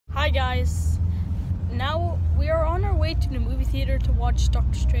guys, now we are on our way to the movie theater to watch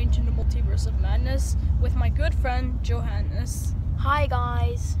Doctor Strange in the Multiverse of Madness with my good friend Johannes. Hi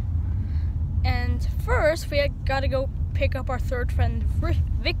guys. And first we gotta go pick up our third friend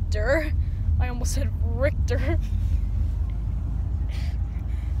Victor. I almost said Richter.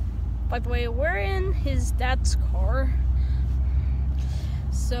 By the way, we're in his dad's car.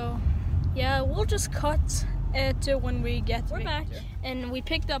 So yeah, we'll just cut to when we get Victor. Back and we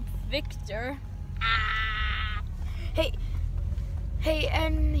picked up Victor. Hey,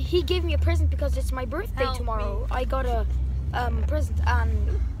 and he gave me a present because it's my birthday tomorrow. I got a present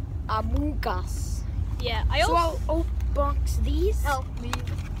and a mugas. Yeah, I'll box these. Help me.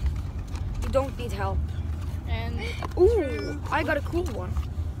 You don't need help. And I got a cool one.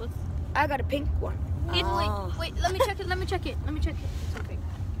 I got a pink one. Wait, let me check it. It's okay.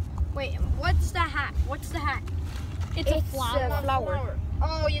 Wait, what's the hat? it's a flower.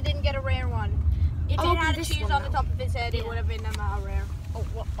 Oh, you didn't get a rare one. If it had a cheese on the top of his head, it would have been a rare. Oh,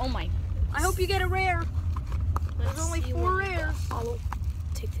 oh my. I hope you get a rare. There's only 4 rares. I'll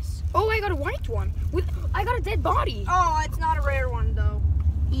take this. Oh, I got a white one. I got a dead body. Oh, it's not a rare one though.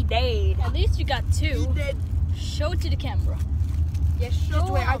 He died. At least you got 2. He did. Show it to the camera. Yes, show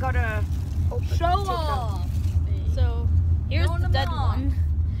Just wait, I got a show off. So here's the dead one,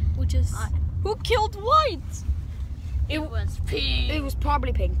 which is who killed White? It was pink. It was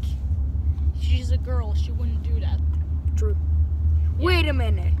probably pink. She's a girl. She wouldn't do that. True. Yeah. Wait a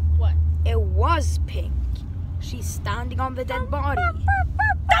minute. What? It was pink. She's standing on the dead body.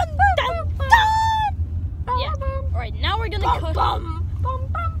 Dun, dun, dun. Yeah. All right. Now we're gonna cut.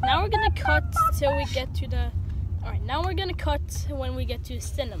 Now we're gonna cut till we get to the. All right. Now we're gonna cut when we get to the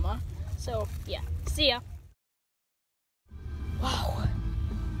cinema. So yeah. See ya. Wow.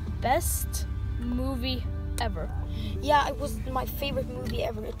 Best movie ever. Yeah, it was my favorite movie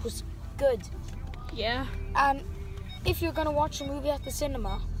ever. It was good. Yeah. And if you're gonna watch a movie at the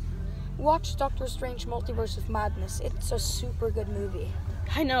cinema, watch Doctor Strange Multiverse of Madness. It's a super good movie.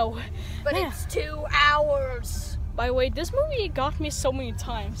 I know. But it's 2 hours. By the way, this movie got me so many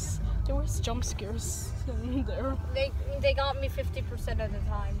times. There was jump scares in there. They got me 50% of the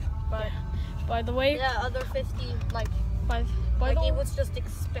time. But yeah. By the way, other 50 it was just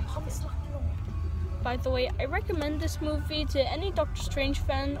expected. By the way, I recommend this movie to any Doctor Strange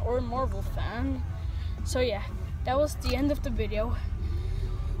fan or Marvel fan. So yeah, that was the end of the video.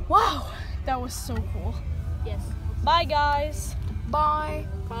 Wow, that was so cool. Yes. Bye guys. Bye.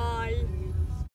 Bye.